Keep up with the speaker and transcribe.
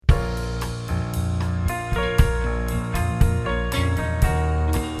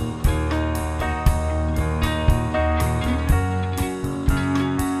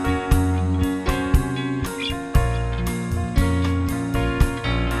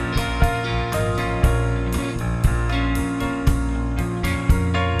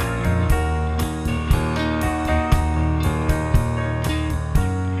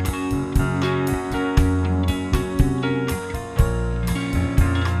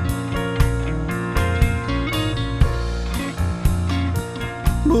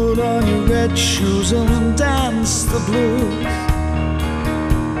Put on your red shoes and dance the blues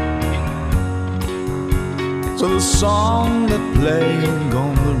to the song that's playing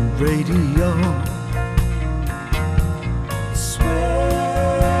on the radio.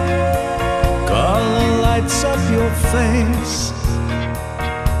 Color lights up your face.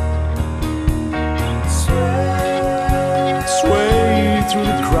 Sway through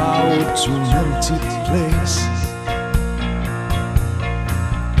the crowd to an empty place.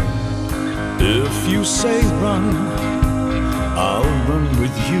 If you say run, I'll run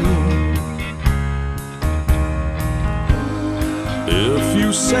with you. If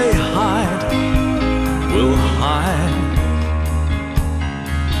you say hide, we'll hide.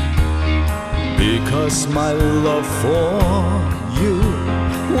 Because my love for you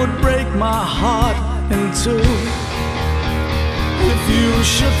would break my heart in two. If you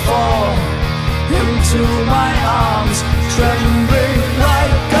should fall into my arms, trembling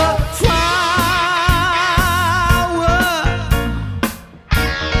like a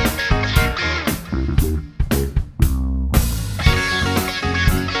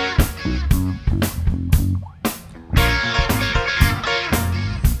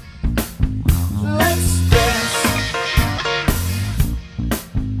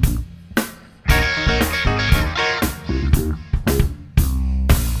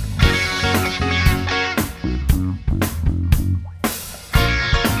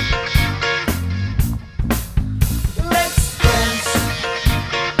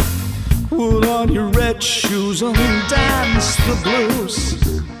put on your red shoes and dance the blues.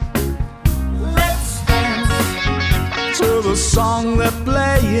 Let's dance to the song they're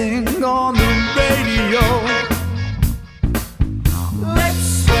playing on the radio.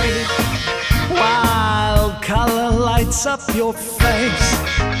 Let's sway while color lights up your face.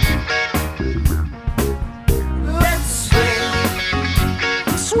 Let's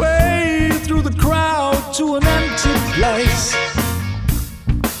sway through the crowd to an empty place.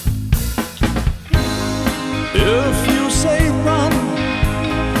 If you say run,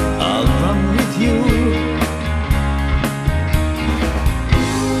 I'll run with you.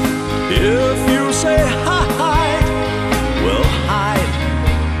 If you say hide, we'll hide.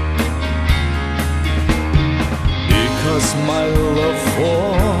 Because my love for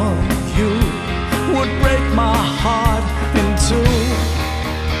you would break my heart in two.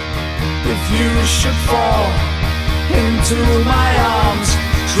 If you should fall into my arms,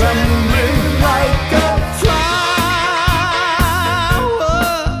 trembling like a flower.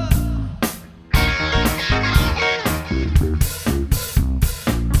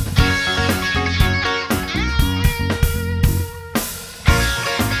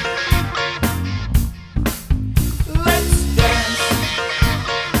 Let's dance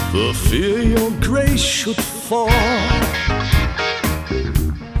for fear your grace should fall.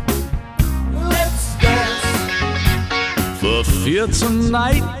 Let's dance for fear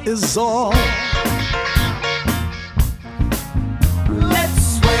tonight is all. Let's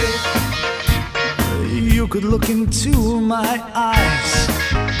sway. You could look into my eyes.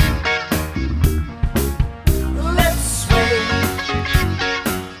 Let's sway.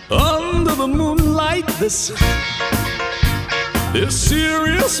 Under the moonlight, this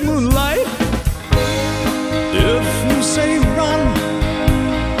serious moonlight. If you say run,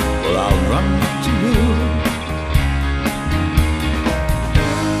 well, I'll run to you.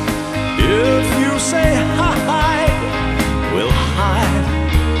 If you say hide, we'll hide.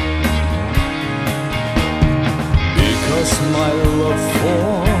 Because my love for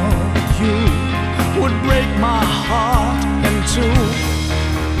you would break my heart in two.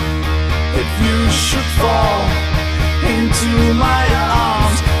 If you should fall into my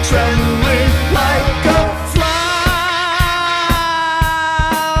arms, trembling like a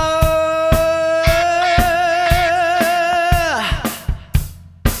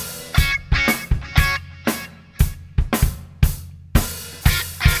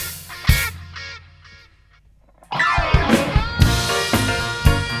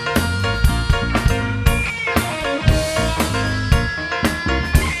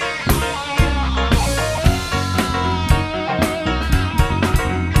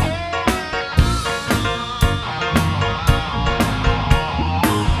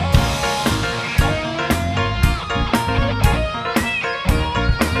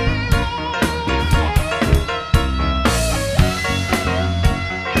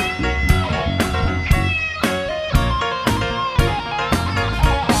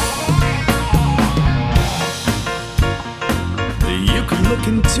look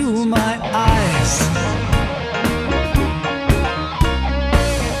into my eyes.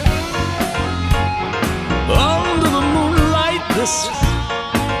 Under the moonlight, this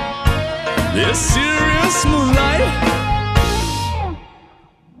This serious moonlight